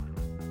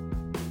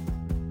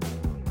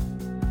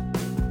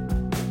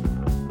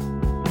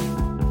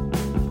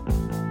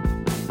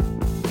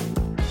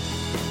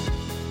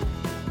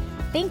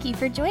Thank you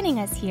for joining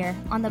us here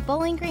on the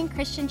Bowling Green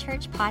Christian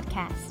Church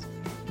podcast.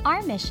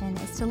 Our mission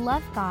is to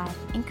love God,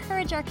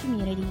 encourage our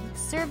community,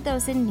 serve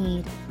those in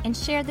need, and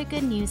share the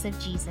good news of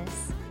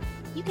Jesus.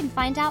 You can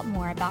find out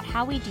more about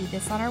how we do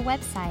this on our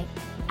website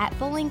at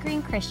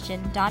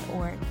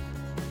bowlinggreenchristian.org.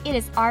 It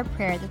is our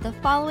prayer that the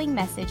following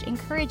message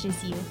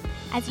encourages you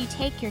as you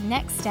take your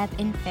next step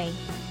in faith.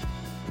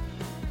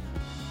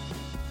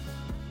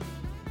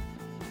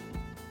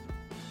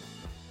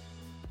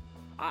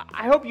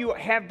 I hope you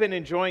have been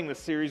enjoying the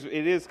series.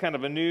 It is kind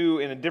of a new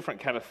and a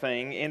different kind of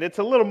thing, and it's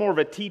a little more of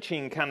a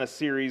teaching kind of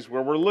series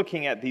where we're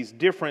looking at these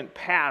different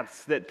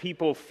paths that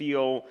people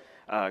feel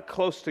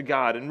close to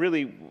God. And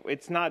really,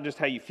 it's not just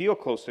how you feel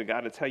close to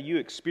God, it's how you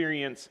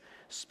experience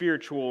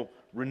spiritual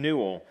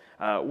renewal.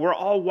 We're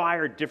all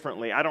wired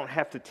differently. I don't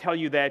have to tell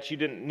you that. You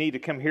didn't need to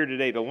come here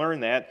today to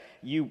learn that.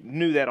 You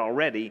knew that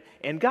already.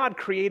 And God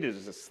created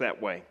us that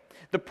way.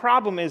 The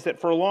problem is that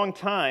for a long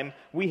time,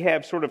 we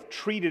have sort of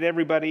treated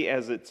everybody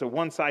as it's a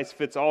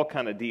one-size-fits-all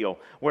kind of deal,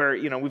 where,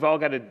 we've all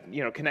got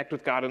to, connect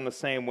with God in the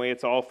same way.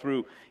 It's all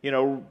through,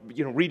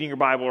 reading your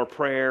Bible or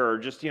prayer or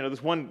just,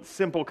 this one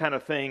simple kind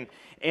of thing.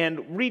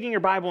 And reading your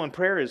Bible and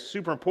prayer is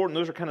super important.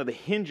 Those are kind of the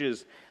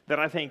hinges that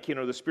I think,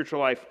 the spiritual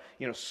life,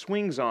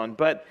 swings on.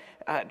 But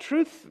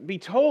truth be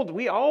told,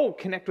 we all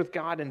connect with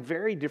God in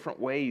very different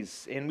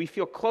ways, and we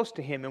feel close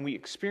to Him, and we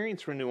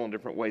experience renewal in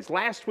different ways.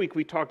 Last week,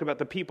 we talked about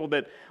the people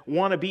that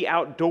want to be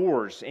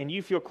outdoors, and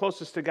you feel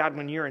closest to God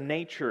when you're in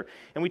nature.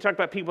 And we talked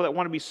about people that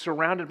want to be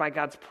surrounded by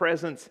God's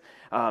presence,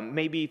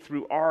 maybe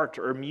through art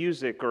or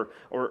music,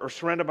 or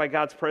surrounded by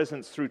God's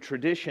presence through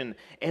tradition.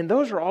 And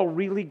those are all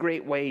really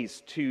great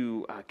ways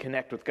to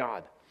connect with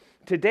God.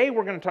 Today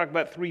we're going to talk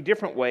about three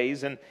different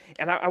ways, and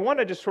I want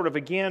to just sort of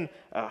again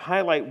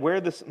highlight where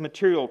this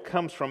material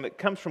comes from. It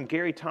comes from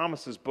Gary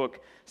Thomas's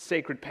book,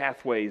 Sacred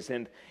Pathways,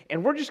 and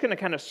we're just going to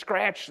kind of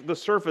scratch the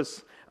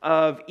surface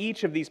of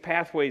each of these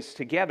pathways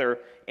together.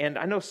 And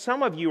I know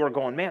some of you are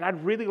going, man,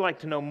 I'd really like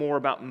to know more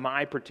about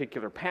my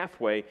particular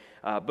pathway,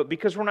 but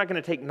because we're not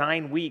going to take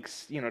 9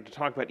 weeks, to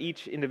talk about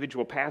each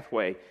individual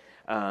pathway,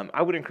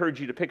 I would encourage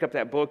you to pick up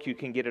that book. You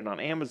can get it on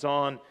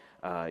Amazon.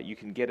 You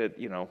can get it,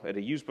 at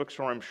a used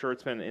bookstore. I'm sure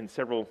it's been in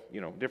several,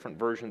 different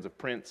versions of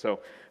print. So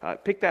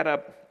pick that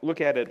up, look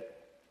at it.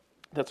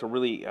 That's a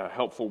really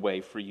helpful way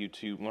for you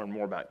to learn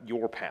more about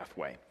your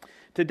pathway.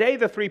 Today,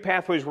 the three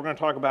pathways we're going to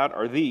talk about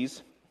are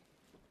these.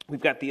 We've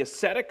got the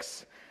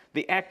ascetics,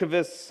 the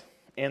activists,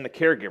 and the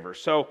caregivers.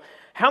 So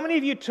how many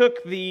of you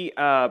took the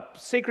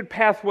Sacred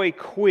Pathway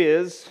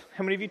quiz?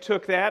 How many of you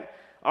took that?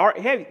 All right,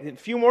 hey, a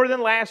few more than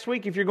last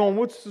week. If you're going,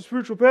 what's the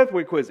Spiritual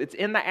Pathway quiz? It's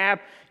in the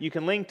app. You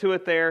can link to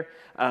it there.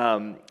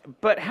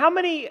 But how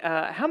many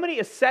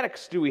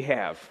ascetics do we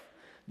have?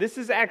 This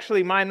is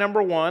actually my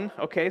number one.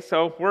 Okay,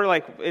 so we're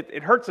like,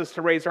 it hurts us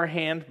to raise our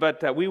hand,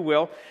 but we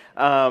will.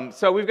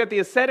 So we've got the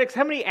ascetics.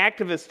 How many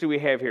activists do we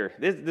have here?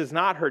 This does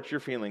not hurt your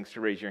feelings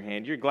to raise your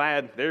hand. You're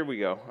glad. There we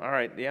go. All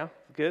right, yeah,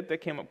 good. That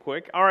came up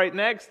quick. All right,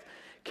 next.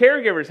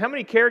 Caregivers. How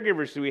many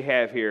caregivers do we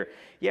have here?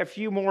 Yeah, a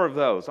few more of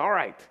those. All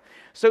right.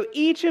 So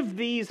each of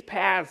these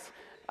paths,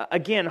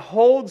 again,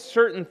 holds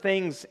certain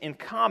things in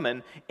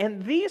common,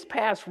 and these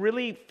paths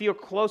really feel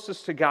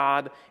closest to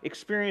God,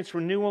 experience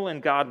renewal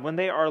in God when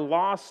they are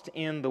lost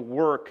in the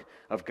work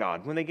of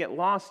God, when they get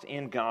lost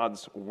in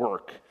God's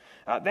work.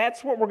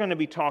 That's what we're going to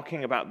be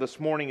talking about this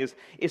morning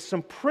is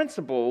some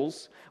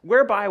principles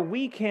whereby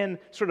we can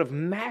sort of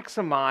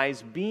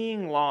maximize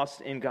being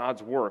lost in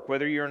God's work,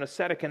 whether you're an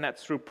ascetic and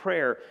that's through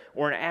prayer,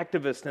 or an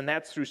activist and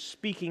that's through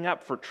speaking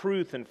up for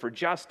truth and for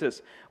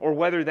justice, or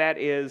whether that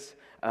is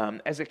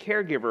as a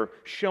caregiver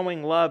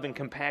showing love and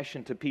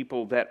compassion to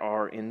people that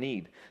are in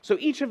need. So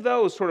each of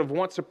those sort of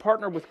wants to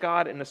partner with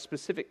God in a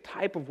specific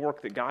type of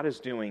work that God is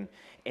doing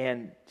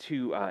and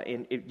to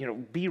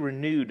be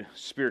renewed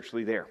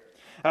spiritually there.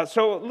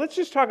 So let's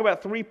just talk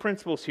about three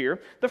principles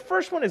here. The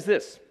first one is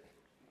this.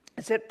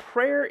 It's that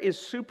prayer is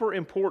super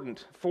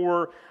important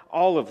for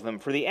all of them,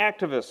 for the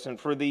activists and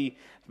for the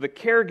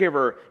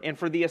caregiver and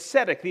for the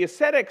ascetic. The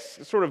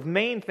ascetic's sort of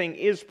main thing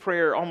is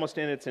prayer almost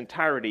in its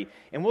entirety,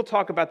 and we'll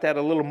talk about that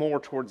a little more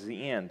towards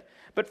the end.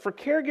 But for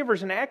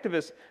caregivers and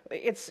activists,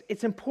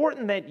 it's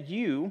important that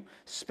you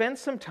spend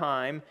some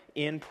time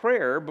in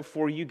prayer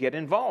before you get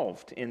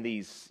involved in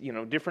these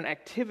different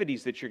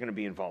activities that you're going to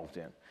be involved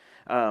in.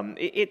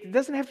 It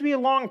doesn't have to be a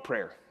long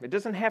prayer. It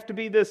doesn't have to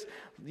be this,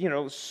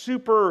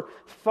 super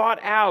thought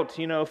out,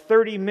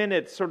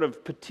 30-minute sort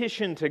of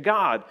petition to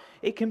God.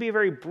 It can be a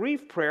very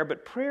brief prayer,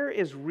 but prayer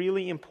is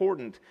really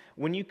important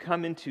when you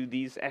come into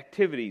these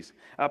activities.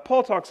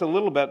 Paul talks a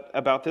little bit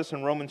about this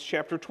in Romans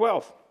chapter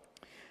 12.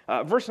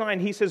 Verse 9,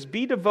 he says,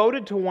 be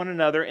devoted to one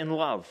another in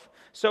love.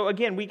 So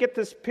again, we get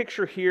this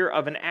picture here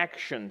of an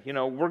action.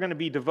 We're going to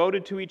be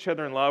devoted to each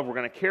other in love. We're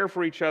going to care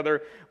for each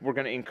other. We're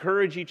going to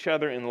encourage each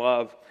other in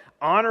love.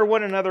 Honor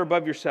one another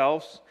above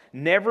yourselves.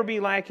 Never be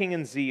lacking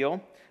in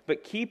zeal,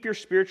 but keep your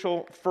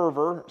spiritual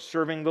fervor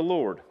serving the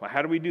Lord. Well,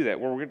 how do we do that?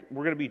 Well, we're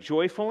going to be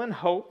joyful in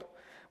hope.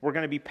 We're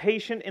going to be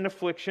patient in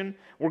affliction.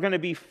 We're going to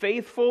be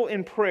faithful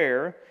in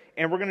prayer.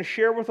 and we're going to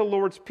share with the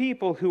Lord's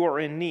people who are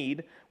in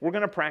need. We're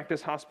going to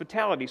practice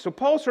hospitality. So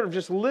Paul sort of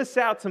just lists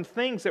out some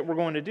things that we're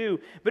going to do.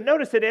 But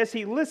notice that as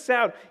he lists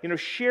out,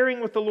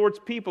 sharing with the Lord's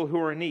people who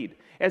are in need,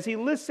 as he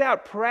lists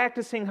out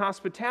practicing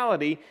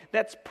hospitality,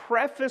 that's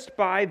prefaced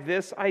by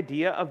this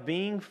idea of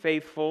being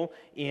faithful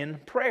in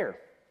prayer.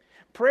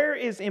 Prayer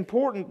is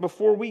important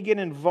before we get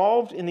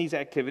involved in these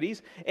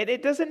activities, and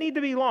it doesn't need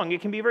to be long. It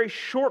can be a very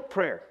short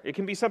prayer. It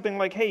can be something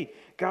like, hey,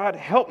 God,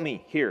 help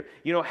me here.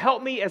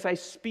 Help me as I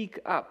speak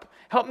up.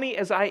 Help me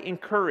as I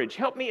encourage.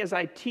 Help me as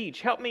I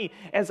teach. Help me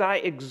as I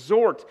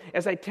exhort,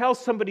 as I tell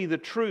somebody the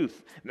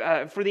truth.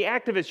 For the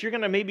activists, you're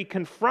going to maybe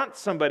confront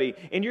somebody,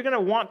 and you're going to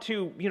want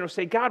to,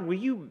 say, God, will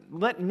you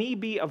let me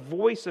be a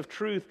voice of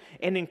truth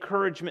and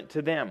encouragement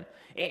to them?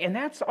 And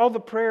that's all the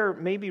prayer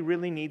maybe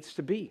really needs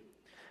to be.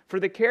 For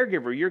the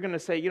caregiver, you're going to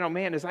say,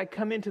 man, as I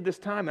come into this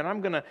time and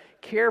I'm going to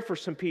care for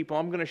some people,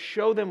 I'm going to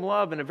show them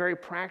love in a very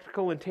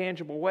practical and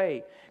tangible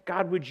way.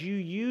 God, would you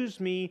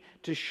use me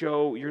to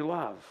show your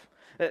love?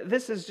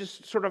 This is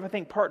just sort of, I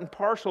think, part and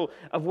parcel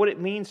of what it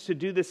means to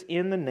do this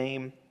in the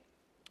name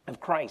of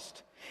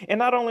Christ. And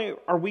not only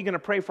are we going to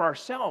pray for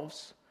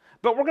ourselves,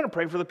 but we're going to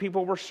pray for the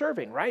people we're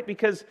serving, right?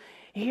 Because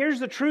here's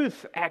the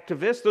truth,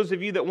 activists, those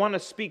of you that want to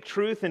speak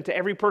truth into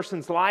every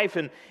person's life,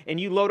 and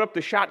you load up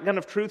the shotgun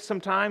of truth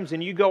sometimes,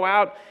 and you go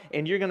out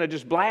and you're going to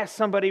just blast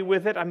somebody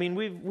with it. I mean,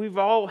 we've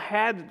all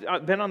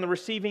been on the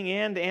receiving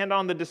end and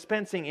on the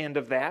dispensing end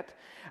of that.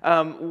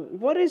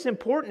 What is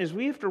important is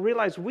we have to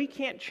realize we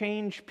can't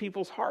change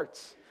people's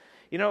hearts.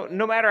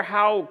 No matter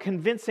how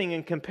convincing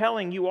and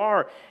compelling you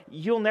are,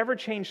 you'll never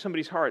change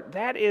somebody's heart.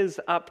 That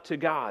is up to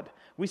God.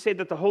 We say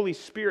that the Holy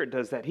Spirit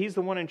does that. He's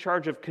the one in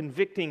charge of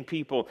convicting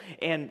people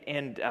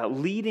and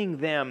leading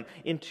them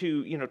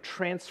into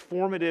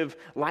transformative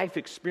life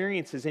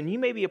experiences. And you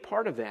may be a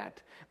part of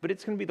that, but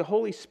it's going to be the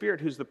Holy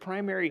Spirit who's the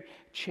primary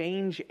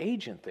change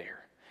agent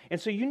there. And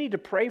so you need to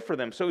pray for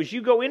them. So as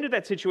you go into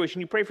that situation,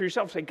 you pray for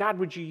yourself. Say, God,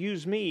 would you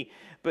use me?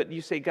 But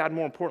you say, God,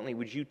 more importantly,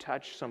 would you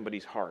touch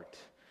somebody's heart?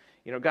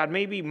 God,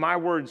 maybe my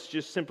words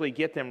just simply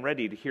get them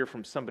ready to hear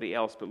from somebody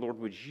else, but Lord,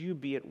 would you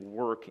be at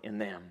work in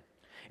them?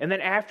 And then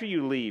after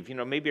you leave,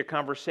 maybe a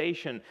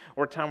conversation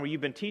or a time where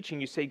you've been teaching,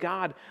 you say,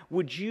 God,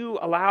 would you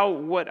allow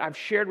what I've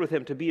shared with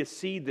them to be a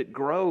seed that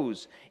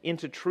grows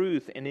into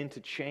truth and into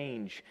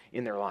change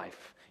in their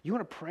life? You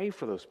want to pray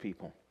for those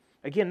people.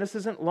 Again, this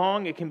isn't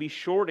long. It can be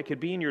short. It could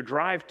be in your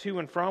drive to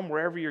and from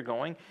wherever you're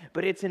going,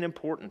 but it's an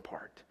important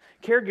part.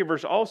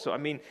 Caregivers also,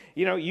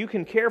 you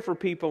can care for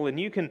people and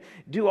you can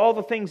do all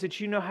the things that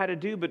you know how to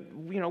do, but,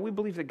 we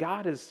believe that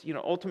God is,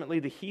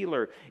 ultimately the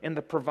healer and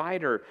the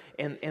provider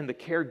and the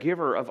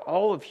caregiver of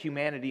all of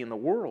humanity in the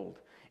world.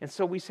 And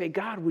so we say,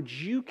 God, would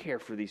you care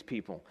for these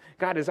people?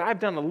 God, as I've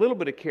done a little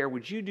bit of care,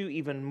 would you do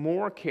even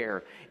more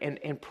care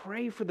and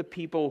pray for the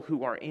people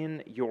who are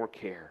in your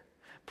care?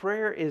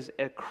 Prayer is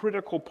a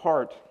critical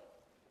part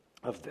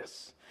of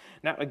this.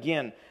 Now,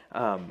 again,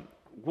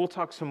 we'll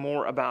talk some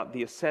more about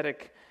the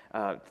ascetic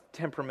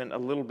temperament a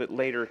little bit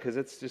later, because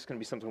it's just going to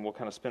be something we'll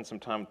kind of spend some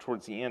time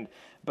towards the end.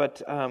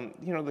 But,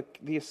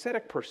 the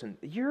ascetic person,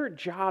 your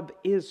job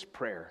is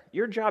prayer.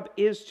 Your job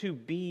is to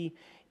be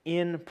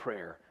in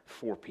prayer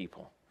for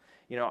people.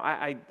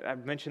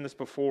 I've mentioned this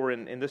before,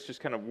 and this just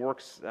kind of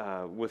works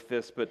with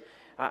this, but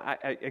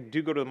I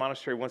do go to the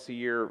monastery once a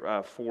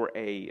year for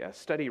a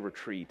study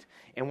retreat.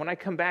 And when I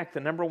come back,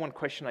 the number one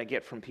question I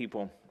get from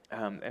people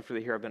after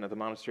they hear I've been at the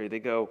monastery, they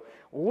go,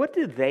 what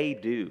do they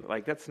do?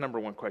 Like, that's the number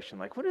one question.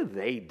 Like, what do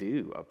they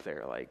do up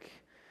there? Like,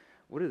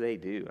 what do they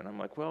do? And I'm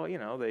like, well,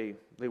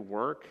 they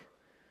work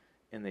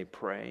and they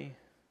pray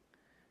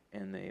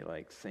and they,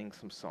 sing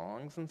some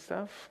songs and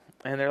stuff.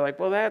 And they're like,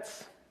 well,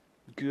 that's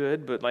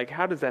good, but,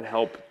 how does that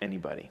help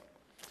anybody?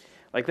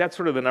 That's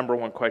sort of the number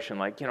one question.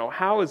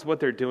 How is what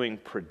they're doing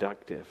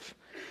productive?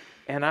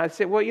 And I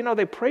say, well,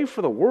 they pray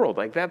for the world.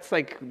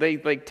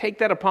 They take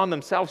that upon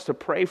themselves to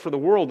pray for the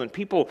world. And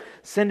people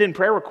send in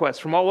prayer requests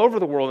from all over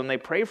the world, and they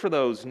pray for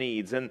those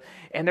needs. And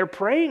they're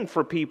praying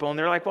for people, and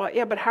they're like, well,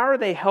 yeah, but how are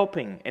they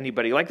helping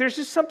anybody? There's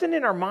just something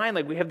in our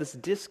mind, we have this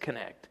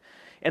disconnect.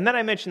 And then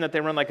I mentioned that they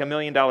run $1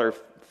 million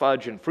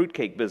fudge and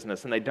fruitcake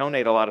business, and they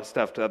donate a lot of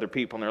stuff to other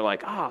people. And they're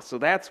like, so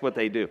that's what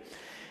they do.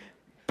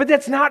 But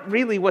that's not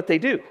really what they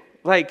do.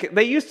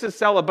 They used to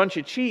sell a bunch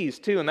of cheese,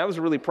 too, and that was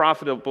a really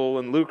profitable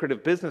and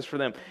lucrative business for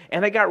them.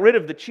 And they got rid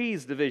of the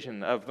cheese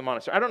division of the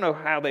monastery. I don't know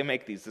how they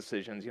make these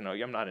decisions.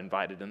 I'm not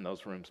invited in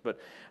those rooms. But,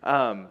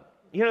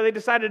 they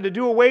decided to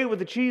do away with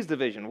the cheese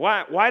division.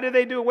 Why did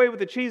they do away with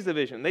the cheese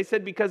division? They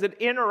said because it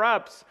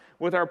interrupts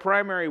with our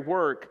primary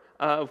work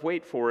of,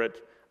 wait for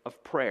it,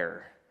 of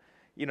prayer.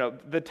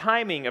 The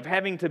timing of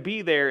having to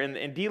be there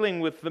and dealing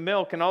with the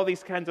milk and all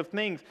these kinds of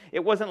things,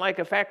 it wasn't like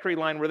a factory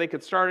line where they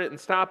could start it and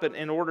stop it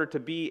in order to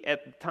be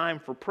at time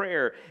for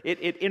prayer.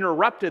 It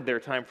interrupted their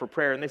time for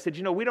prayer. And they said,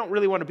 we don't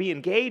really want to be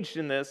engaged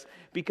in this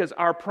because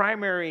our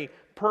primary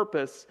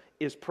purpose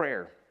is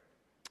prayer.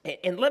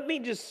 And let me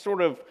just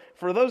sort of,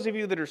 for those of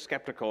you that are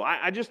skeptical,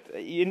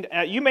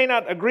 you may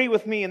not agree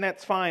with me, and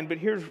that's fine, but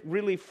here's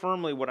really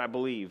firmly what I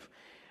believe.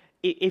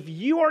 If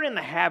you are in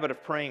the habit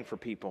of praying for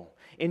people,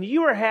 and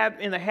you are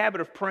in the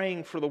habit of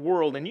praying for the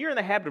world, and you're in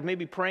the habit of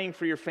maybe praying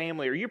for your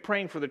family, or you're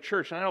praying for the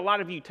church, and I know a lot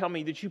of you tell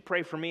me that you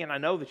pray for me, and I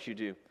know that you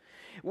do.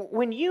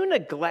 When you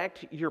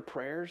neglect your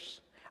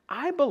prayers,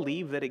 I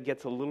believe that it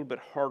gets a little bit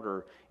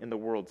harder in the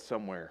world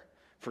somewhere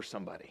for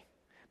somebody.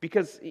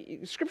 Because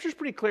Scripture's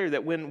pretty clear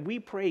that when we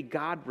pray,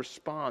 God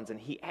responds and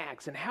He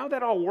acts. And how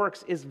that all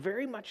works is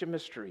very much a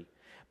mystery.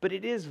 But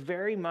it is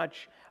very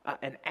much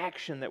an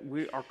action that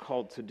we are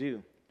called to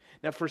do.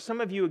 Now, for some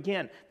of you,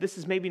 again, this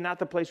is maybe not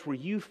the place where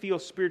you feel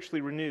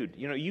spiritually renewed.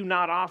 You know, you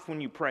nod off when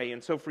you pray.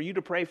 And so for you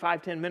to pray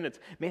 5-10 minutes,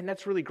 man,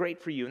 that's really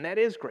great for you. And that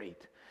is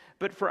great.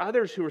 But for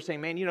others who are saying,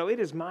 man, you know, it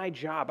is my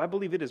job. I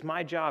believe it is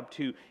my job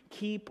to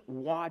keep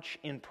watch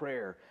in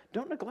prayer.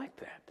 Don't neglect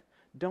that.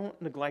 Don't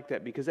neglect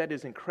that, because that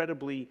is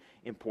incredibly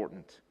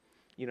important.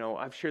 You know,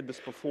 I've shared this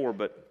before,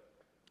 but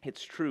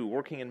it's true.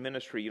 Working in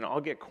ministry, you know, I'll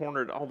get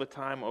cornered all the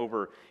time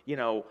over, you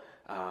know,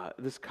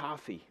 this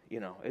coffee, you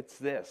know, it's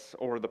this,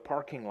 or the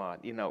parking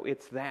lot, you know,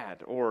 it's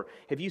that, or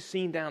have you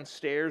seen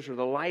downstairs, or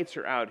the lights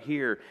are out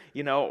here,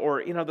 you know,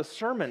 or, you know, the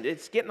sermon,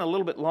 it's getting a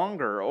little bit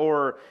longer,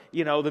 or,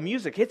 you know, the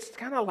music, it's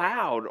kind of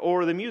loud,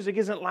 or the music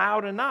isn't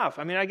loud enough.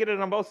 I mean, I get it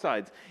on both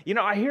sides. You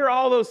know, I hear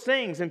all those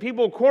things, and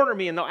people corner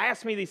me, and they'll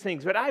ask me these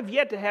things, but I've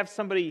yet to have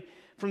somebody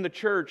from the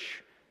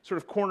church sort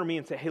of corner me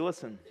and say, hey,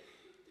 listen,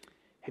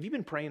 have you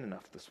been praying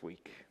enough this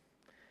week?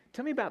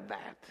 Tell me about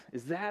that.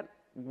 Is that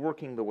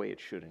working the way it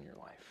should in your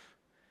life?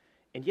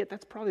 And yet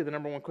that's probably the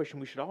number one question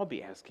we should all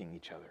be asking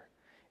each other,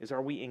 is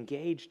are we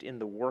engaged in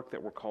the work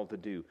that we're called to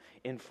do?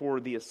 And for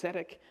the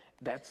ascetic,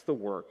 that's the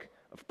work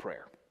of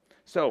prayer.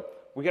 So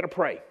we got to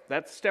pray.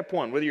 That's step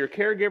one. Whether you're a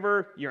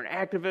caregiver, you're an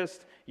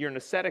activist, you're an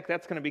ascetic,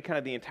 that's going to be kind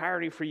of the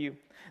entirety for you.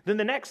 Then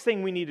the next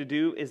thing we need to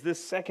do is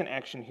this second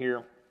action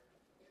here,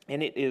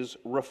 and it is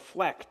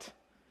reflect.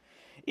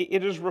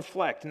 It is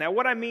reflect. Now,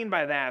 what I mean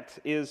by that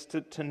is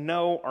to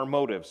know our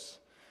motives,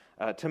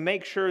 to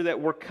make sure that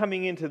we're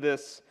coming into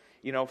this,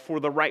 you know, for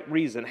the right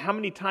reason. How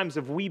many times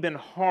have we been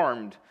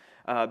harmed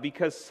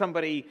because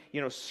somebody,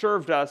 you know,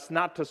 served us,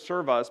 not to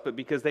serve us, but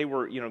because they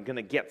were, you know, going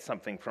to get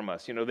something from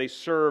us. You know, they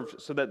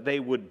served so that they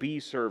would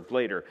be served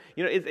later.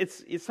 You know,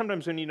 it's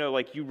sometimes when, you know,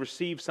 like you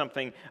receive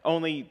something,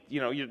 only,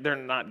 you know, they're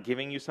not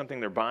giving you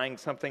something, they're buying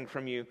something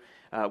from you.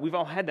 We've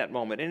all had that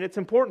moment. And it's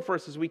important for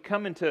us as we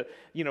come into,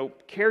 you know,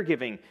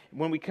 caregiving,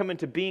 when we come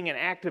into being an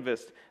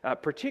activist,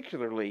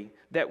 particularly,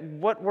 that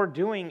what we're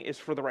doing is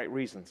for the right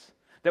reasons.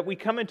 That we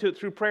come into it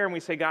through prayer and we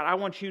say, God, I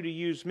want you to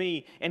use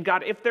me. And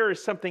God, if there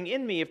is something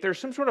in me, if there's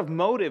some sort of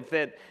motive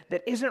that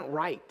isn't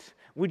right,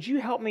 would you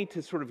help me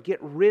to sort of get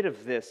rid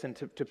of this and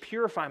to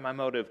purify my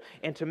motive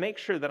and to make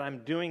sure that I'm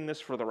doing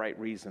this for the right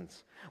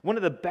reasons? One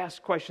of the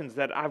best questions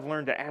that I've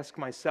learned to ask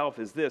myself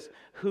is this: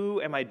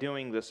 who am I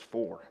doing this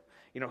for?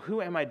 You know,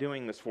 who am I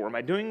doing this for? Am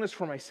I doing this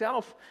for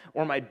myself,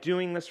 or am I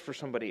doing this for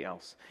somebody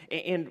else?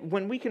 And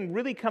when we can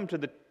really come to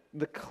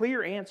the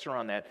clear answer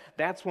on that,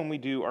 that's when we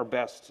do our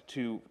best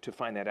to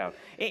find that out.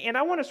 And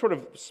I want to sort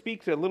of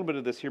speak to a little bit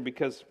of this here,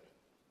 because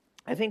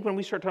I think when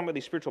we start talking about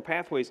these spiritual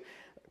pathways,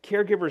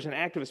 caregivers and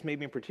activists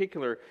maybe in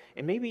particular,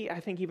 and maybe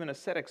I think even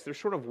ascetics, they're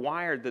sort of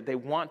wired that they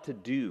want to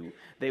do,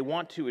 they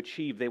want to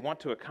achieve, they want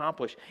to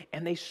accomplish,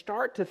 and they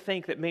start to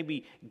think that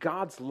maybe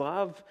God's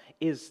love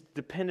is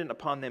dependent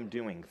upon them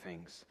doing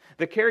things.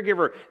 The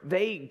caregiver,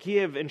 they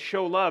give and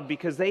show love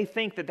because they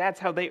think that that's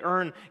how they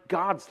earn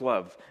God's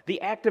love. The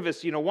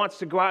activist, you know, wants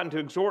to go out and to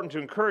exhort and to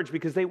encourage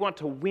because they want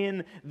to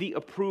win the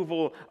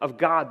approval of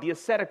God. The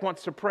ascetic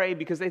wants to pray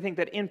because they think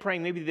that in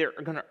praying maybe they're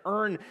going to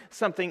earn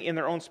something in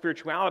their own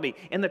spirituality.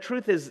 And the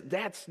truth is,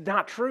 that's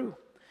not true.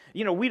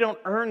 You know, we don't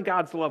earn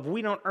God's love.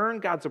 We don't earn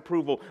God's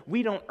approval.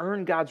 We don't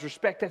earn God's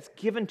respect. That's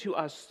given to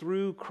us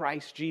through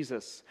Christ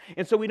Jesus.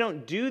 And so we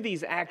don't do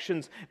these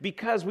actions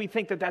because we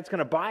think that that's going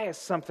to buy us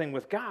something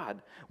with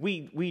God.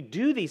 We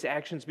do these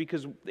actions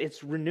because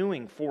it's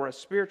renewing for us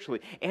spiritually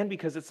and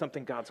because it's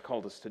something God's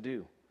called us to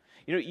do.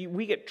 You know,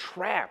 we get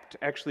trapped,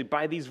 actually,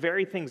 by these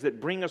very things that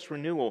bring us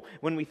renewal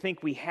when we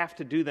think we have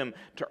to do them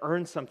to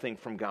earn something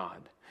from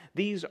God.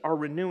 These are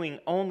renewing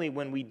only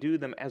when we do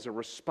them as a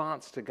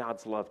response to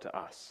God's love to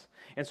us.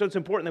 And so it's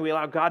important that we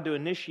allow God to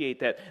initiate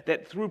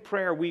that through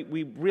prayer we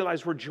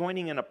realize we're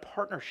joining in a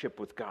partnership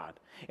with God.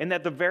 And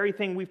that the very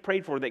thing we've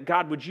prayed for, that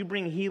God, would you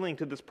bring healing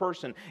to this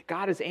person?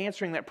 God is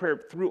answering that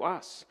prayer through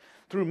us,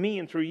 through me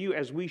and through you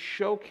as we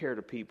show care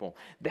to people.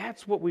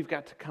 That's what we've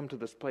got to come to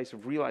this place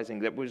of realizing,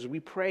 that as we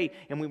pray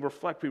and we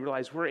reflect, we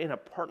realize we're in a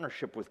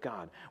partnership with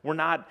God. We're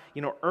not,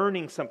 you know,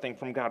 earning something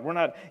from God. We're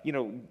not, you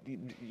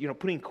know,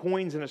 putting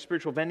coins in a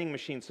spiritual vending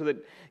machine so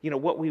that, you know,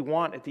 what we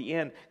want at the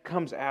end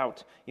comes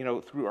out, you know,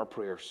 through our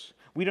prayers.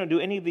 We don't do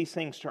any of these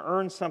things to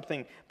earn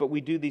something, but we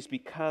do these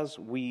because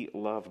we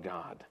love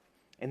God.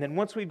 And then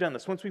once we've done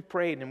this, once we've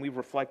prayed and we've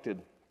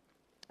reflected,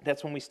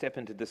 that's when we step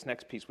into this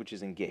next piece, which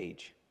is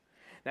engage.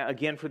 Now,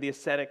 again, for the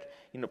ascetic,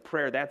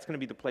 prayer, that's going to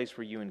be the place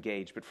where you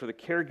engage. But for the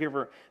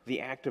caregiver, the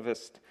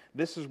activist,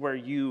 this is where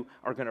you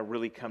are going to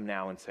really come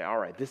now and say, all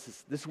right,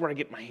 this is where I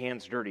get my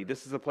hands dirty.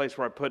 This is the place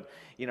where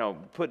I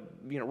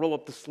roll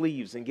up the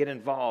sleeves and get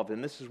involved.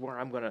 And this is where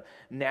I'm going to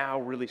now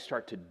really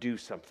start to do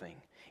something.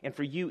 And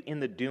for you in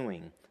the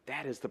doing,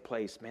 that is the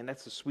place, man,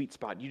 that's the sweet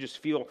spot. You just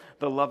feel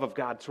the love of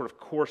God sort of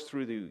course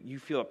through you. You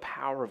feel the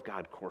power of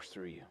God course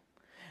through you.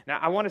 Now,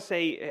 I want to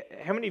say,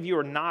 how many of you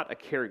are not a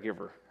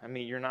caregiver? I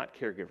mean, you're not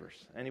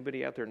caregivers.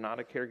 Anybody out there not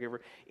a caregiver?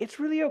 It's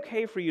really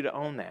okay for you to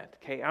own that,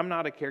 okay? I'm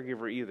not a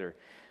caregiver either.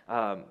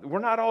 We're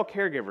not all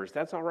caregivers.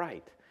 That's all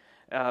right.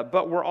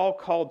 But we're all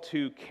called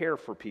to care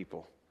for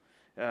people.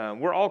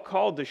 We're all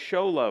called to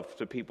show love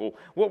to people.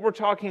 What we're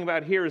talking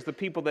about here is the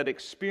people that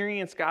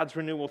experience God's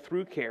renewal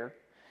through care.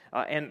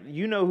 And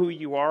you know who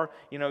you are.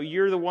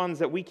 You're the ones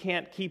that we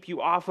can't keep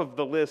you off of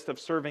the list of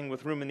serving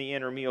with Room in the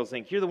Inn or Meals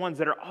Inc. You're the ones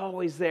that are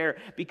always there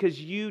because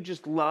you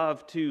just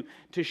love to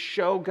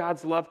show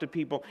God's love to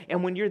people.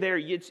 And when you're there,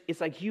 it's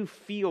like you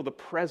feel the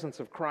presence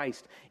of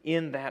Christ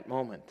in that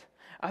moment.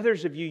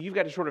 Others of you, you've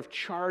got to sort of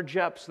charge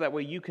up so that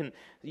way you can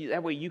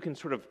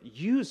sort of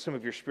use some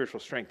of your spiritual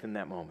strength in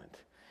that moment.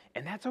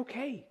 And that's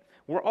okay.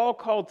 We're all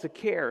called to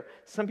care.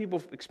 Some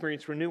people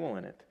experience renewal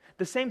in it.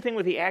 The same thing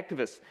with the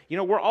activists.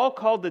 We're all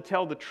called to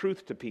tell the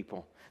truth to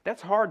people.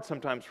 That's hard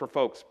sometimes for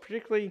folks,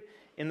 particularly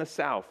in the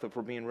South, if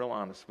we're being real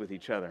honest with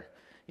each other.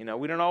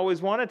 We don't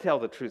always want to tell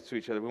the truth to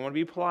each other. We want to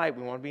be polite.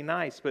 We want to be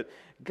nice. But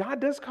God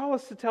does call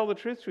us to tell the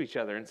truth to each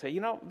other and say,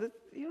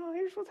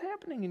 here's what's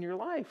happening in your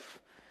life.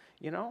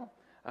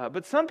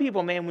 But some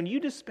people, man, when you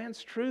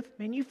dispense truth,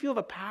 man, you feel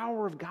the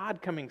power of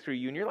God coming through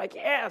you. And you're like,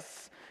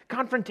 yes,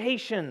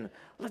 confrontation,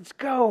 let's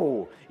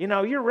go.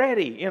 You're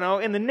ready.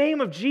 In the name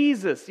of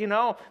Jesus,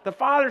 the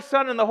Father,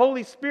 Son, and the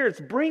Holy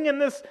Spirit's bringing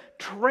this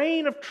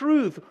train of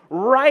truth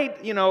right,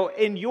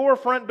 in your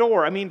front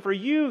door. I mean, for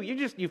you,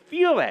 you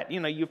feel that.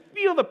 You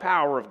feel the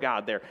power of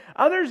God there.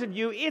 Others of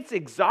you, it's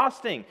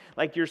exhausting.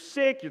 Like you're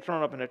sick, you're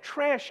thrown up in a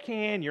trash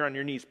can, you're on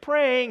your knees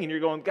praying, and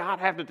you're going, God,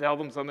 I have to tell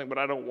them something, but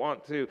I don't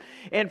want to.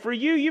 And for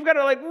you, you've got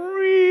to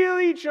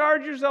really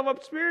charge yourself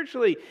up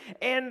spiritually.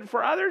 And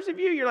for others of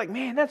you, you're like,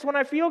 man, that's when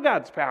I feel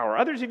God's power.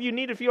 Others of you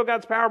need to feel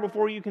God's power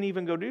before you can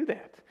even go do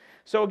that.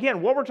 So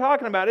again, what we're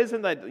talking about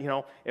isn't that,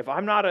 if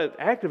I'm not an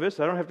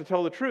activist, I don't have to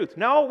tell the truth.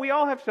 No, we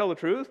all have to tell the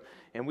truth,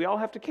 and we all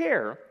have to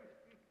care.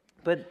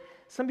 But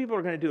some people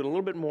are going to do it a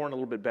little bit more and a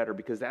little bit better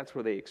because that's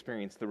where they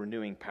experience the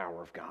renewing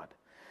power of God.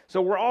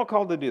 So we're all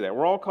called to do that.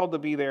 We're all called to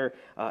be there.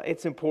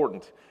 It's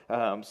important.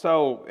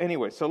 So we're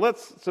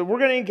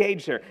going to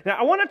engage there. Now,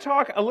 I want to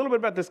talk a little bit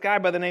about this guy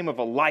by the name of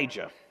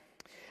Elijah.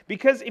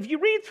 Because if you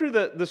read through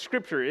the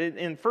scripture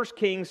in 1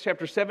 Kings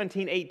chapter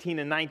 17, 18,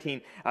 and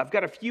 19, I've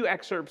got a few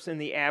excerpts in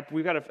the app.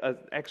 We've got an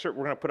excerpt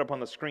we're going to put up on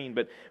the screen.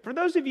 But for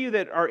those of you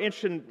that are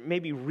interested in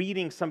maybe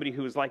reading somebody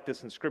who is like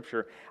this in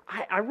scripture,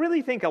 I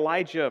really think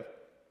Elijah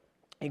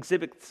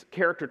exhibits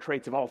character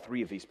traits of all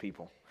three of these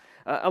people.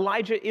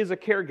 Elijah is a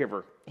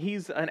caregiver.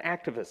 He's an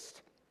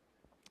activist.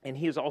 And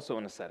he is also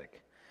an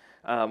ascetic.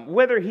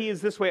 Whether he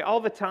is this way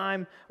all the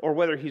time or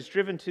whether he's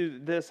driven to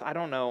this, I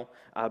don't know.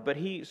 But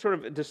he sort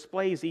of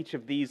displays each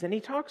of these. And he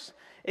talks,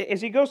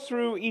 as he goes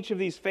through each of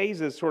these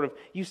phases, sort of,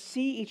 you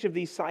see each of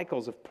these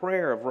cycles of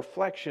prayer, of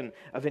reflection,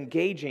 of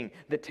engaging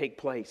that take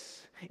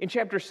place. In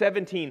chapter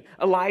 17,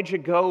 Elijah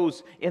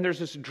goes, and there's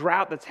this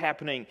drought that's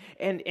happening,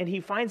 and he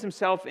finds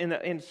himself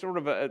in sort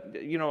of a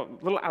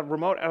little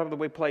remote, out of the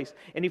way place,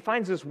 and he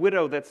finds this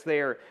widow that's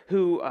there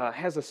who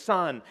has a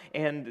son,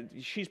 and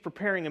she's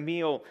preparing a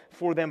meal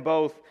for them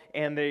both,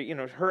 and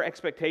her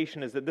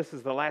expectation is that this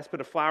is the last bit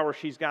of flour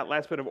she's got,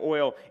 last bit of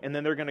oil, and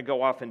then they're going to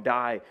go off and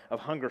die of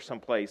hunger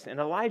someplace. And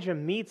Elijah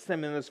meets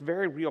them in this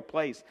very real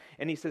place,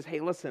 and he says, hey,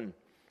 listen,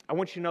 I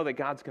want you to know that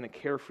God's going to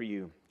care for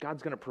you.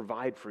 God's going to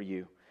provide for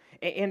you.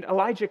 And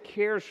Elijah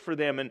cares for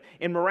them,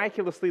 and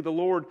miraculously the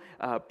Lord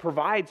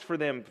provides for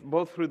them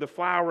both through the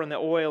flour and the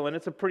oil, and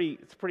it's a pretty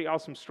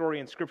awesome story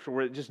in Scripture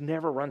where it just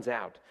never runs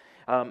out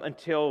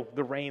until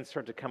the rains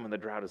start to come and the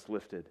drought is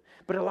lifted.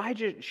 But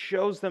Elijah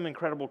shows them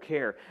incredible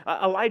care.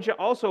 Elijah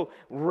also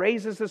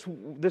raises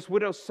this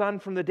widow's son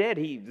from the dead.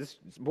 This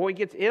boy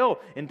gets ill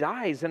and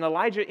dies, and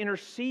Elijah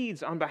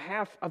intercedes on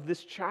behalf of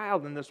this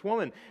child and this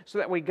woman so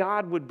that way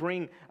God would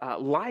bring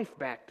life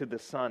back to the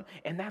son.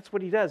 And that's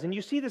what he does. And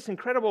you see this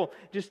incredible,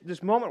 just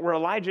this moment where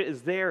Elijah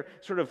is there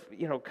sort of,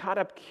 caught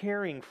up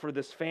caring for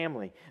this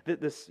family,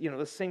 this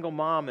single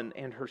mom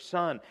and her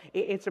son.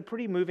 It's a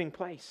pretty moving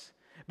place.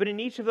 But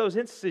in each of those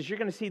instances, you're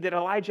going to see that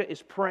Elijah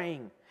is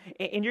praying.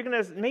 And you're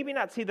going to maybe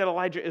not see that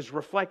Elijah is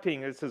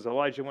reflecting. It says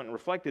Elijah went and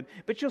reflected.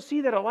 But you'll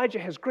see that Elijah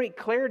has great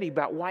clarity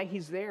about why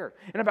he's there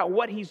and about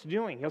what he's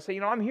doing. He'll say,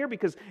 I'm here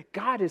because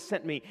God has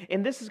sent me.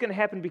 And this is going to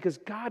happen because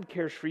God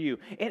cares for you.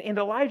 And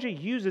Elijah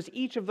uses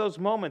each of those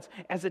moments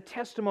as a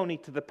testimony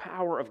to the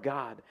power of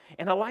God.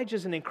 And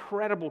Elijah's an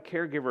incredible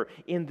caregiver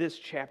in this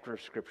chapter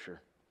of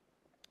Scripture.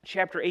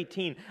 Chapter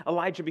 18,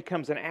 Elijah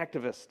becomes an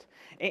activist.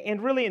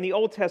 And really in the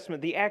Old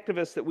Testament, the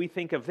activists that we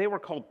think of, they were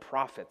called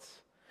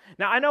prophets.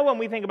 Now, I know when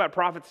we think about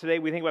prophets today,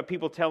 we think about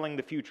people telling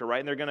the future, right?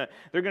 And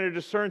they're going to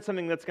discern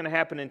something that's going to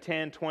happen in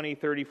 10, 20,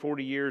 30,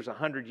 40 years,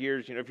 100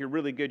 years. If you're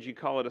really good, you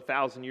call it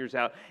 1,000 years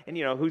out. And,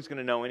 who's going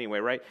to know anyway,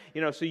 right?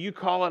 So you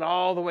call it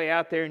all the way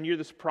out there and you're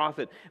this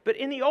prophet. But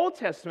in the Old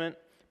Testament,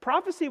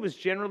 prophecy was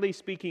generally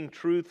speaking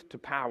truth to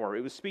power.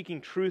 It was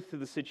speaking truth to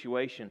the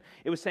situation.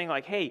 It was saying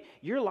like, hey,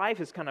 your life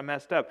is kind of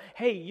messed up.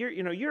 Hey,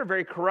 you're a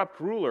very corrupt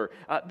ruler.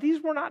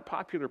 These were not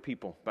popular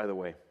people, by the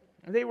way.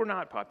 They were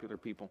not popular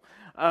people,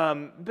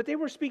 but they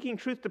were speaking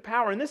truth to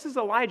power. And this is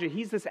Elijah.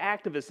 He's this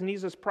activist, and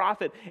he's this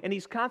prophet, and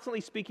he's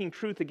constantly speaking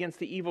truth against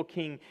the evil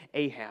king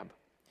Ahab.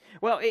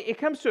 Well, it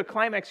comes to a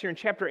climax here in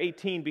chapter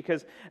 18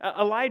 because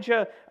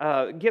Elijah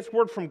gets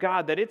word from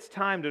God that it's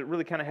time to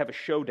really kind of have a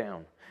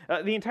showdown.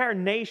 The entire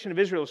nation of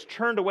Israel is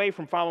turned away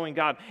from following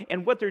God,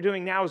 and what they're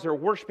doing now is they're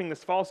worshiping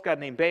this false god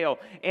named Baal.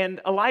 And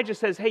Elijah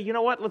says, hey, you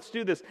know what? Let's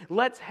do this.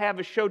 Let's have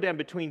a showdown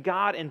between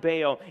God and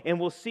Baal, and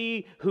we'll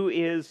see who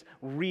is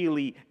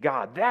really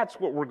God. That's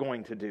what we're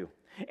going to do.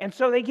 And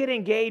so they get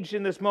engaged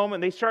in this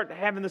moment. They start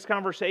having this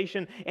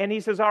conversation, and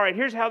he says, all right,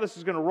 here's how this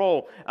is going to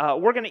roll.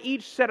 We're going to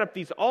each set up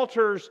these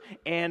altars,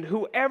 and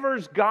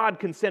whoever's God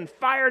can send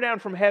fire down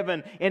from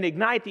heaven and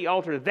ignite the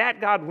altar.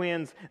 That God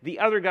wins, the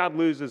other God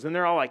loses. And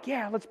they're all like,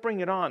 yeah, let's bring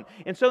it on.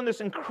 And so in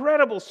this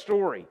incredible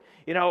story,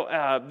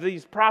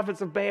 these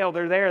prophets of Baal,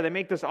 they're there. They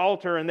make this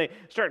altar, and they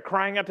start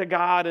crying out to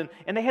God.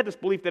 And they had this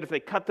belief that if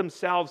they cut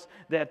themselves,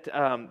 that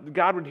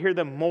God would hear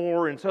them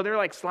more. And so they're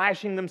like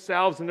slashing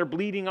themselves, and they're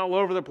bleeding all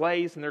over the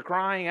place. And they're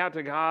crying out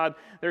to God,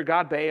 their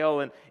God Baal,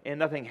 and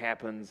nothing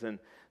happens. And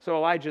so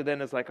Elijah then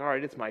is like, all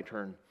right, it's my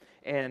turn.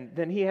 And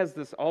then he has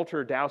this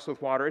altar doused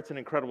with water. It's an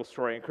incredible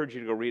story. I encourage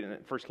you to go read it in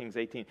 1 Kings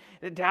 18.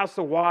 It doused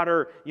the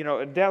water,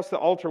 doused the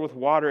altar with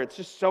water. It's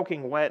just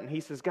soaking wet. And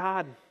he says,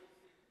 God,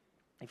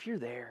 if you're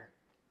there,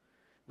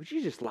 would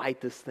you just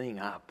light this thing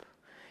up?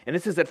 And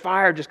it says that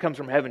fire just comes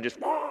from heaven, just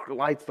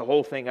lights the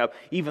whole thing up.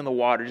 Even the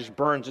water just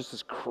burns just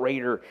this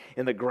crater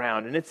in the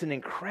ground. And it's an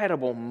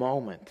incredible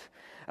moment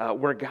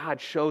where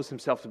God shows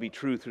himself to be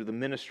true through the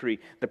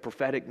ministry, the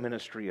prophetic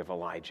ministry of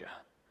Elijah.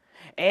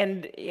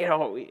 And,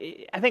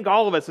 I think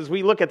all of us, as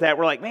we look at that,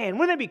 we're like, man,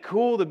 wouldn't it be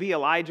cool to be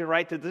Elijah,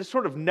 right? To just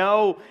sort of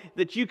know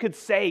that you could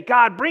say,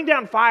 God, bring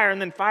down fire,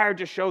 and then fire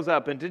just shows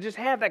up. And to just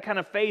have that kind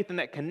of faith and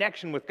that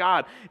connection with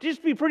God,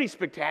 just be pretty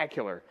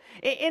spectacular.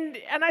 And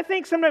I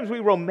think sometimes we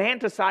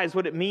romanticize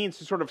what it means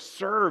to sort of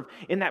serve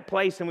in that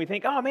place. And we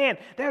think, oh, man,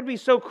 that would be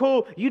so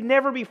cool. You'd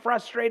never be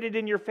frustrated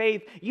in your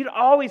faith. You'd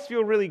always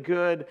feel really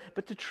good.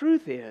 But the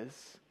truth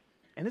is,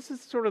 and this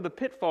is sort of the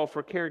pitfall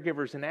for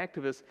caregivers and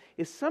activists,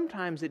 is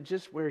sometimes it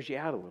just wears you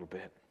out a little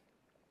bit.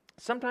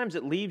 Sometimes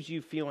it leaves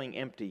you feeling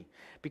empty.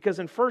 Because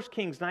in 1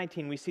 Kings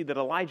 19, we see that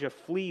Elijah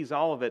flees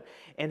all of it,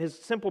 and his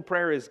simple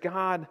prayer is,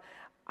 God,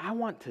 I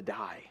want to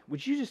die.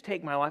 Would you just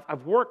take my life?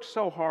 I've worked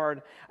so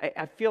hard.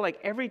 I feel like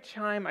every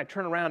time I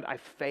turn around, I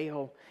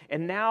fail.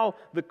 And now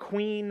the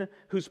queen,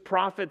 whose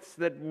prophets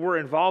that were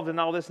involved in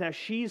all this, now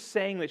she's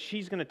saying that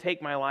she's going to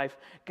take my life.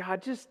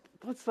 God, just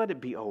let's let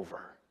it be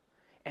over.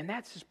 And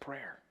that's his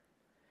prayer.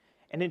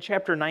 And in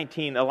chapter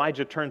 19,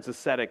 Elijah turns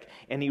ascetic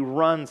and he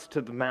runs to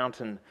the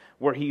mountain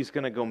where he's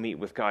going to go meet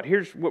with God.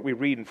 Here's what we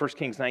read in 1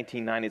 Kings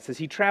 19:9. It says,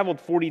 he traveled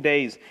 40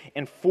 days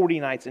and 40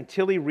 nights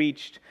until he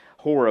reached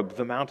Horeb,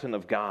 the mountain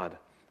of God.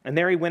 And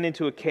there he went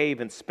into a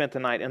cave and spent the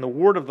night. And the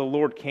word of the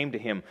Lord came to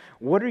him,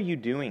 what are you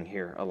doing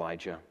here,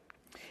 Elijah?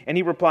 And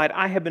he replied,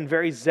 I have been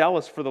very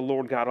zealous for the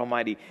Lord God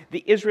Almighty.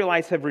 The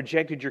Israelites have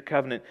rejected your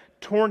covenant,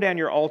 torn down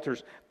your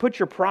altars, put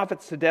your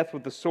prophets to death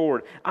with the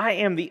sword. I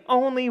am the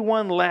only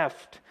one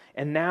left,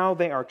 and now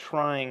they are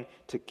trying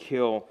to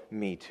kill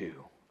me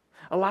too.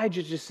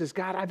 Elijah just says,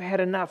 God, I've had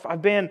enough.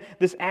 I've been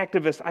this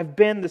activist. I've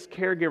been this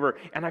caregiver,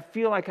 and I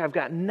feel like I've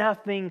got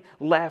nothing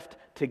left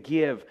to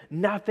give,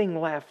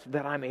 nothing left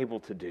that I'm able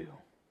to do.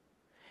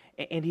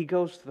 And he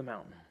goes to the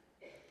mountain.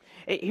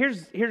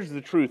 Here's the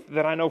truth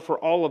that I know for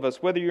all of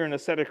us, whether you're an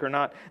ascetic or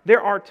not,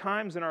 there are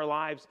times in our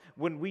lives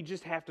when we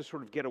just have to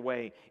sort of get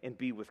away and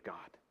be with God.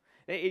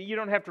 You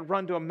don't have to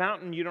run to a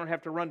mountain. You don't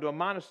have to run to a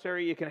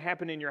monastery. It can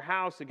happen in your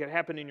house. It can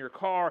happen in your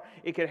car.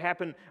 It could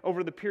happen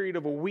over the period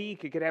of a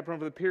week. It could happen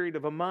over the period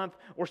of a month.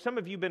 Or some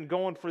of you have been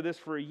going for this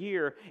for a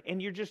year,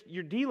 and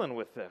you're dealing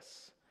with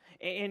this.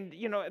 And,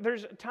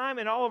 there's a time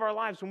in all of our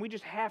lives when we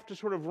just have to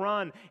sort of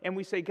run, and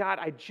we say, God,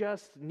 I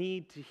just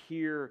need to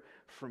hear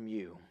from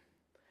you.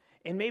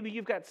 And maybe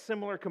you've got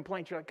similar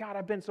complaints. You're like, God,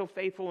 I've been so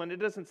faithful and it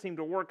doesn't seem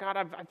to work. God,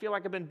 I feel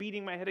like I've been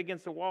beating my head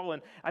against the wall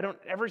and I don't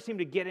ever seem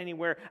to get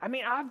anywhere. I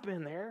mean, I've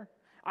been there.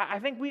 I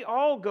think we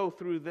all go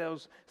through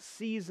those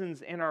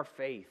seasons in our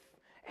faith.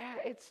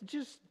 It's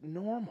just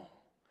normal.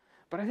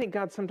 But I think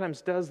God sometimes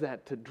does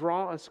that to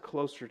draw us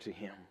closer to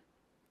him.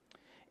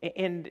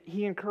 And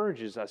he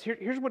encourages us.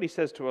 Here's what he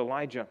says to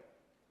Elijah.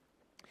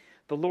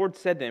 The Lord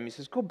said to him, he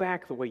says, go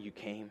back the way you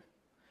came.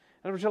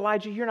 In other words,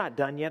 Elijah, you're not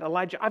done yet.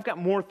 Elijah, I've got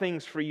more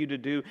things for you to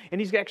do.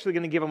 And he's actually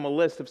going to give him a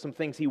list of some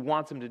things he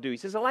wants him to do. He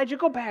says, Elijah,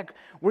 go back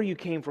where you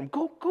came from.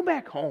 Go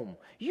back home.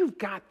 You've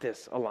got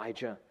this,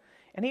 Elijah.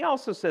 And he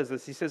also says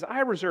this. He says,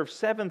 I reserve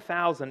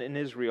 7,000 in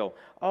Israel,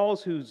 all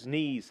whose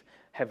knees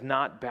have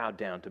not bowed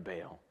down to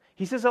Baal.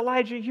 He says,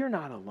 Elijah, you're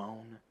not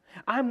alone.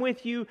 I'm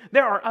with you.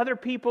 There are other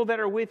people that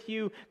are with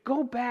you.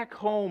 Go back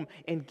home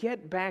and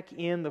get back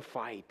in the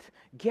fight.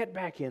 Get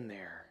back in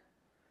there.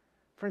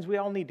 Friends, we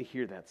all need to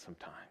hear that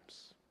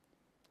sometimes.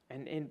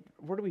 And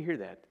where do we hear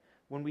that?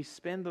 When we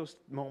spend those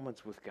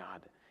moments with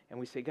God and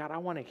we say, God, I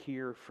want to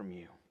hear from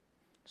you.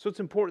 So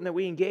it's important that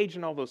we engage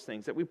in all those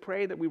things, that we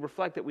pray, that we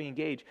reflect, that we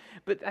engage.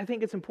 But I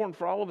think it's important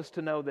for all of us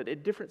to know that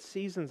at different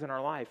seasons in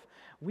our life,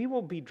 we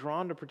will be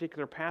drawn to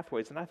particular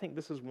pathways. And I think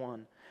this is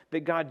one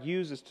that God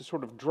uses to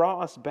sort of draw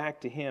us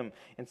back to Him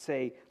and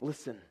say,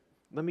 listen,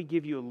 let me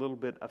give you a little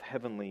bit of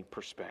heavenly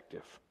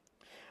perspective.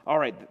 All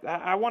right,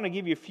 I want to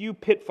give you a few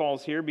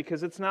pitfalls here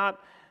because it's not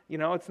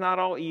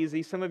all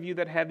easy. Some of you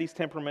that have these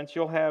temperaments,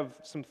 you'll have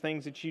some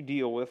things that you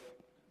deal with.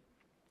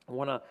 I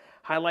want to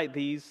highlight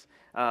these.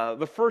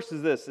 The first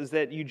is this, is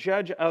that you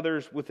judge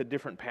others with a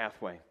different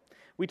pathway.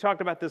 We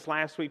talked about this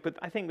last week, but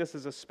I think this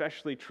is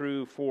especially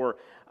true for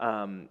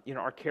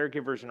our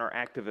caregivers and our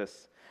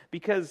activists.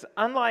 Because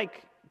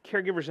unlike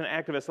caregivers and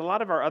activists, a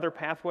lot of our other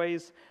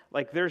pathways,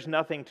 like there's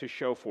nothing to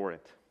show for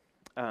it.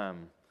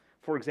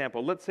 For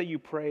example, let's say you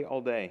pray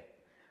all day.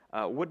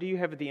 What do you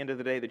have at the end of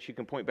the day that you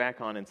can point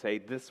back on and say,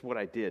 this is what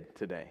I did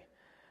today?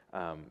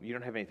 You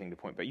don't have anything to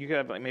point back. You could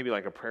have maybe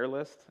like a prayer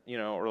list,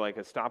 or like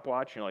a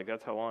stopwatch. You're like,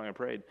 that's how long I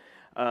prayed.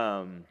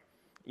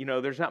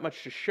 There's not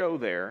much to show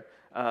there.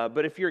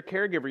 But if you're a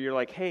caregiver, you're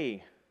like,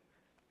 hey,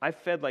 I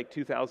fed like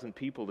 2,000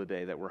 people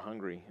today that were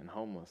hungry and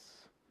homeless.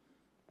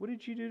 What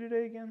did you do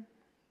today again?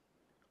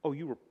 Oh,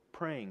 you were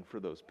praying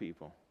for those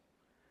people.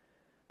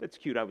 That's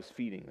cute. I was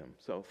feeding them,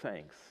 so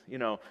thanks.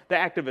 The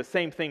activist,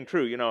 same thing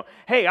true.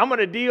 Hey, I'm going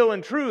to deal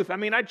in truth.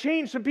 I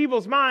changed some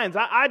people's minds.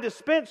 I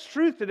dispensed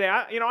truth today.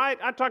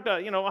 I talked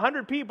to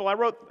 100 people. I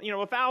wrote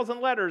 1,000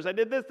 letters. I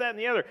did this, that, and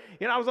the other.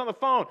 I was on the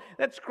phone.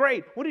 That's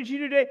great. What did you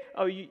do today?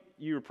 Oh,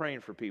 you were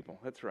praying for people.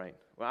 That's right.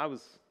 Well, I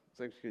was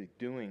actually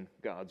doing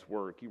God's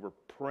work. You were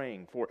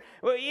praying for.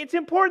 Well, it's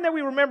important that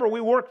we remember we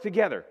work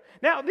together.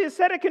 Now, the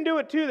ascetic can do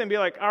it too. Then be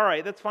like, all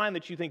right, that's fine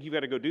that you think you've got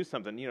to go do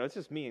something. It's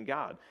just me and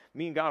God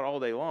all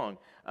day long.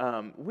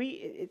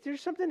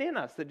 There's something in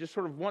us that just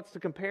sort of wants to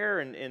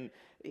compare, and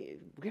we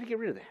got to get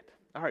rid of that.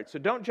 All right, so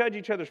don't judge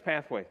each other's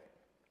pathway.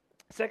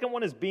 Second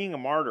one is being a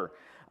martyr.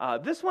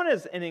 This one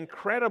is an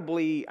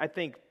incredibly, I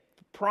think,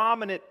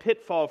 prominent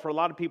pitfall for a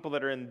lot of people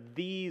that are in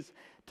these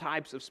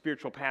types of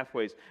spiritual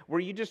pathways where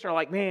you just are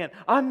like, man,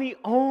 I'm the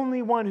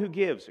only one who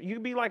gives. You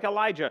could be like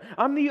Elijah.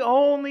 I'm the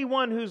only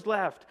one who's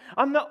left.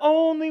 I'm the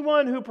only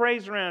one who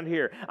prays around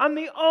here. I'm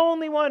the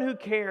only one who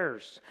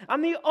cares.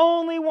 I'm the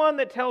only one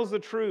that tells the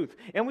truth.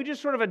 And we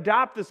just sort of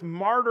adopt this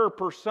martyr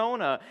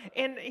persona.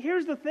 And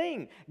here's the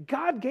thing.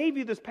 God gave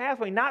you this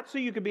pathway not so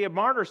you could be a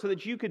martyr, so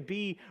that you could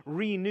be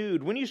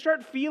renewed. When you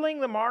start feeling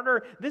the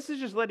martyr, this is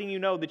just letting you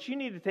know that you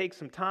need to take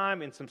some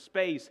time and some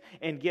space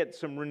and get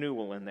some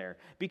renewal in there.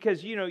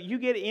 Because, you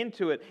get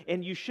into it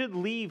and you should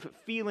leave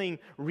feeling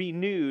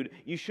renewed.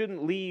 You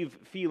shouldn't leave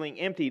feeling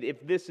emptied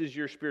if this is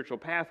your spiritual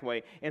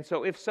pathway. And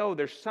so if so,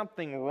 there's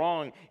something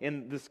wrong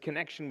in this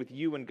connection with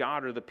you and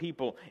God or the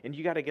people, and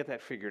you got to get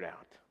that figured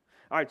out.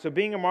 All right, so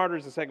being a martyr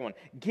is the second one.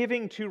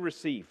 Giving to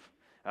receive.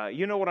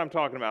 You know what I'm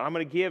talking about. I'm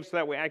going to give so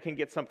that way I can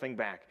get something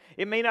back.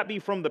 It may not be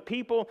from the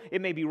people.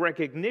 It may be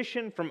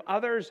recognition from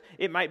others.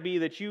 It might be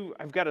that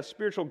I've got a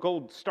spiritual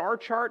gold star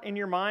chart in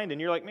your mind, and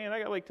you're like, man,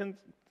 I got like 10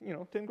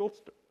 gold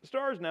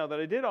stars now that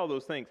I did all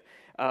those things.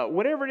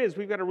 Whatever it is,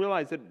 we've got to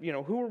realize that,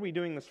 who are we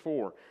doing this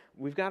for?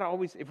 We've got to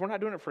always, if we're not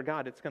doing it for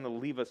God, it's going to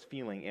leave us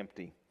feeling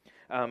empty.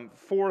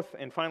 Fourth,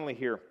 and finally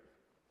here,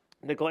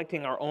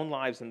 neglecting our own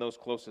lives and those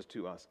closest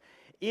to us.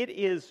 It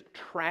is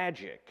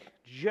tragic,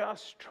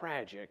 just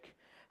tragic,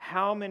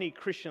 how many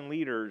Christian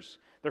leaders,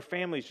 their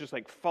families just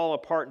like fall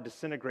apart and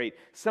disintegrate.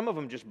 Some of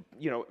them just,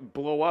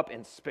 blow up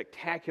in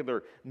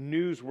spectacular,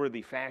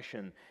 newsworthy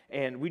fashion.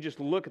 And we just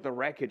look at the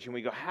wreckage and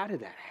we go, how did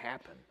that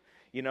happen?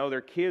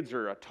 Their kids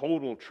are a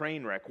total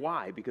train wreck.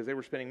 Why? Because they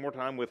were spending more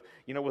time with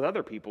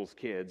other people's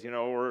kids,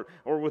 or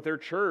with their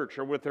church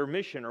or with their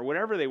mission or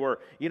whatever they were.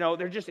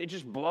 It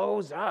just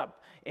blows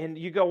up. And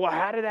you go, well,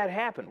 how did that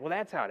happen? Well,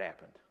 that's how it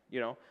happened.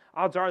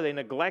 Odds are they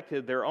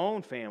neglected their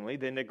own family,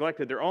 they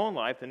neglected their own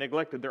life, they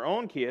neglected their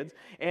own kids,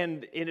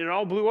 and it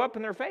all blew up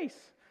in their face.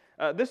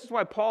 This is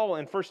why Paul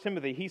in 1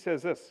 Timothy, he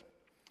says this.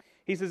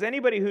 He says,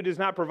 anybody who does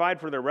not provide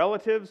for their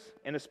relatives,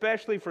 and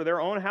especially for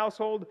their own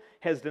household,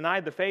 has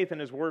denied the faith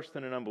and is worse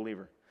than an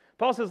unbeliever.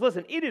 Paul says,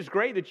 listen, it is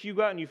great that you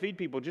go out and you feed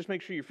people. Just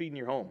make sure you're feeding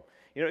your home.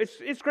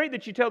 It's great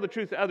that you tell the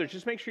truth to others.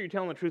 Just make sure you're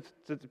telling the truth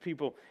to the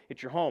people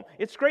at your home.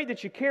 It's great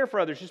that you care for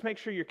others. Just make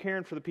sure you're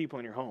caring for the people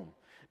in your home.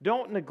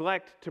 Don't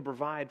neglect to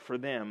provide for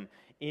them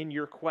in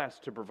your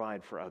quest to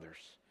provide for others.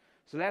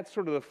 So that's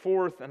sort of the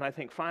fourth and I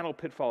think final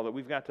pitfall that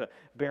we've got to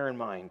bear in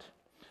mind.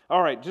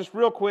 All right, just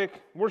real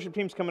quick, worship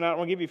team's coming out. I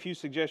want to give you a few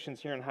suggestions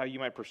here on how you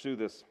might pursue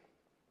this.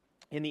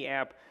 In the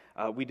app,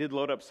 we did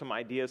load up some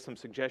ideas, some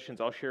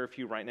suggestions. I'll share a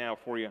few right now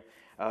for you.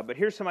 But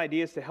here's some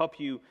ideas to help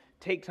you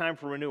take time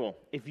for renewal.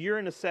 If you're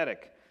an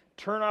ascetic,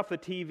 turn off the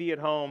TV at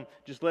home,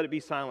 just let it be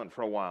silent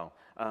for a while.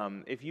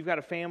 If you've got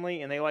a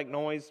family and they like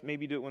noise,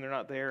 maybe do it when they're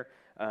not there.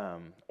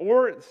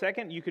 Or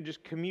second, you could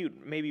just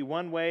commute, maybe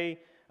one way,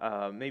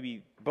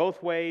 maybe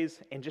both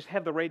ways, and just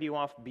have the radio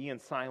off, be in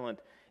silent,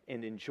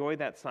 and enjoy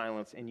that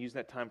silence and use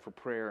that time for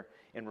prayer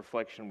and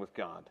reflection with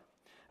God.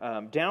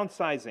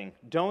 Downsizing,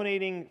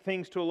 donating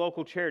things to a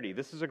local charity.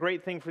 This is a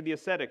great thing for the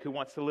ascetic who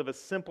wants to live a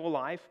simple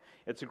life.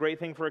 It's a great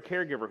thing for a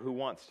caregiver who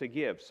wants to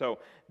give. So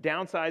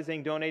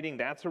downsizing, donating,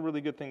 that's a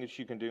really good thing that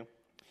you can do.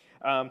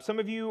 Some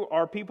of you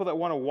are people that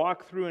want to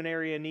walk through an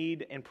area of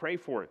need and pray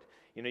for it.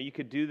 You know, you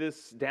could do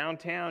this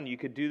downtown. You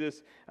could do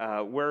this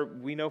where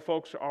we know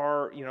folks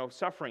are,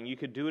 suffering. You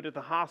could do it at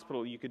the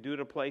hospital. You could do it at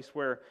a place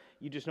where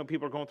you just know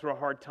people are going through a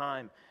hard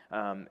time,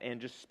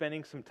 and just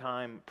spending some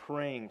time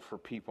praying for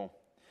people.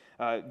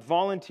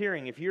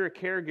 Volunteering, if you're a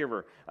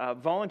caregiver,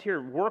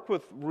 volunteer, work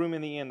with Room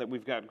in the Inn that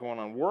we've got going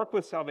on. Work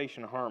with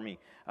Salvation Army.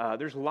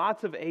 There's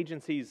lots of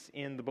agencies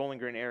in the Bowling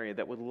Green area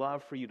that would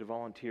love for you to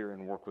volunteer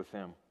and work with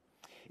them.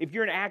 If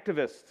you're an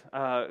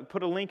activist,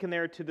 put a link in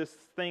there to this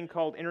thing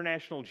called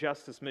International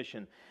Justice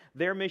Mission.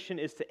 Their mission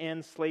is to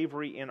end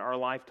slavery in our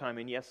lifetime,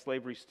 and yes,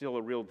 slavery is still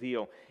a real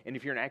deal. And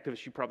if you're an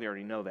activist, you probably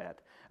already know that.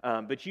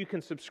 But you can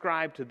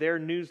subscribe to their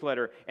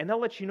newsletter, and they'll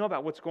let you know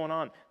about what's going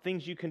on,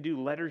 things you can do,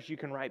 letters you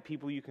can write,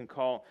 people you can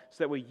call,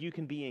 so that way you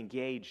can be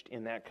engaged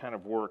in that kind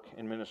of work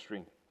and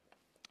ministry.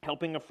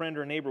 Helping a friend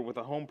or neighbor with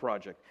a home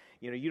project.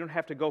 You don't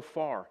have to go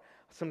far.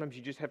 Sometimes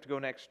you just have to go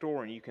next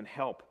door, and you can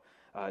help.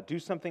 Do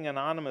something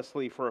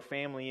anonymously for a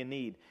family in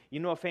need.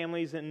 A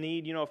family's in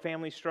need, a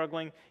family's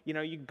struggling, you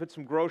can put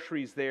some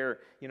groceries there,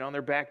 on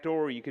their back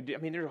door. You could do,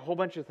 there's a whole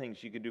bunch of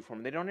things you could do for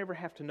them. They don't ever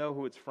have to know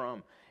who it's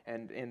from.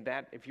 And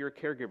that, if you're a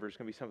caregiver, is going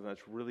to be something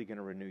that's really going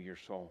to renew your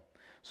soul.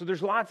 So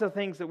there's lots of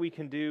things that we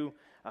can do.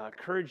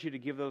 Encourage you to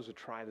give those a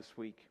try this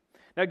week.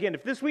 Now again,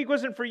 if this week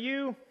wasn't for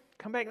you,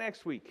 come back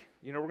next week.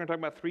 We're going to talk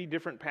about 3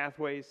 different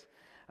pathways.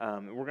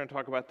 We're going to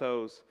talk about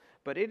those.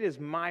 But it is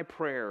my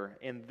prayer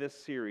in this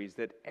series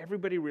that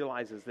everybody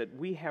realizes that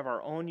we have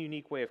our own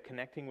unique way of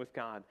connecting with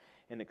God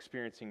and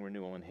experiencing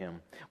renewal in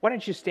Him. Why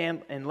don't you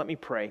stand and let me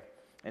pray,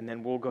 and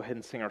then we'll go ahead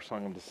and sing our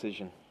song of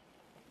decision.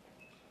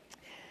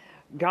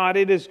 God,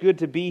 it is good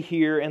to be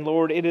here, and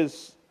Lord,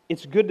 it's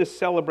good to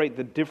celebrate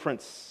the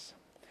difference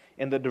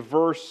and the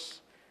diverse,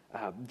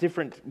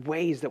 different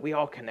ways that we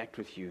all connect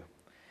with you.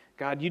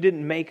 God, you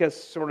didn't make us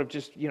sort of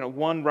just,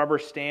 one rubber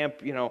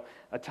stamp,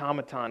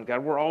 automaton.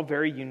 God, we're all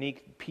very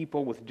unique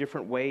people with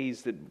different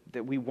ways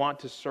that we want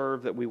to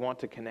serve, that we want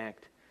to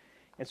connect.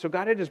 And so,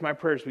 God, it is my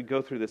prayer as we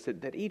go through this,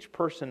 that each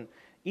person,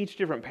 each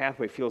different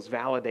pathway feels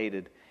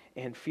validated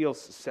and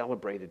feels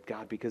celebrated,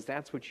 God, because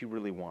that's what you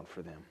really want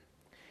for them.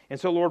 And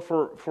so, Lord,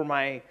 for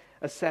my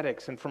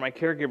ascetics and for my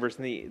caregivers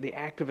and the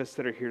activists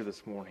that are here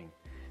this morning,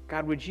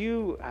 God, would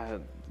you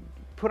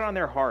put on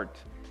their heart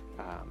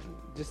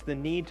just the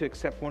need to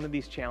accept one of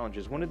these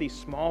challenges, one of these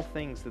small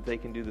things that they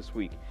can do this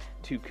week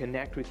to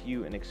connect with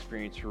you and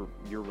experience your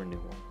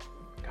renewal.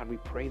 God, we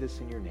pray this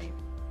in your name,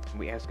 and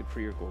we ask it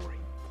for your glory.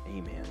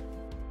 Amen.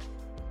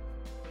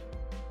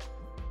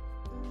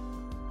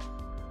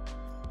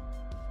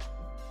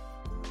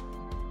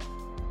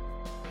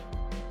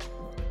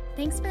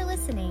 Thanks for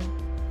listening.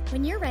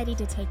 When you're ready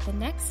to take the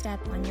next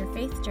step on your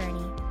faith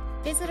journey,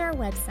 visit our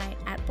website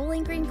at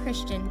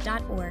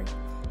bowlinggreenchristian.org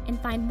and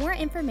find more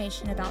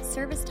information about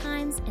service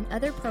times and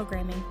other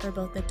programming for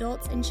both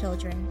adults and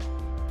children.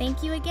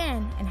 Thank you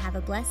again, and have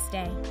a blessed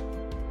day.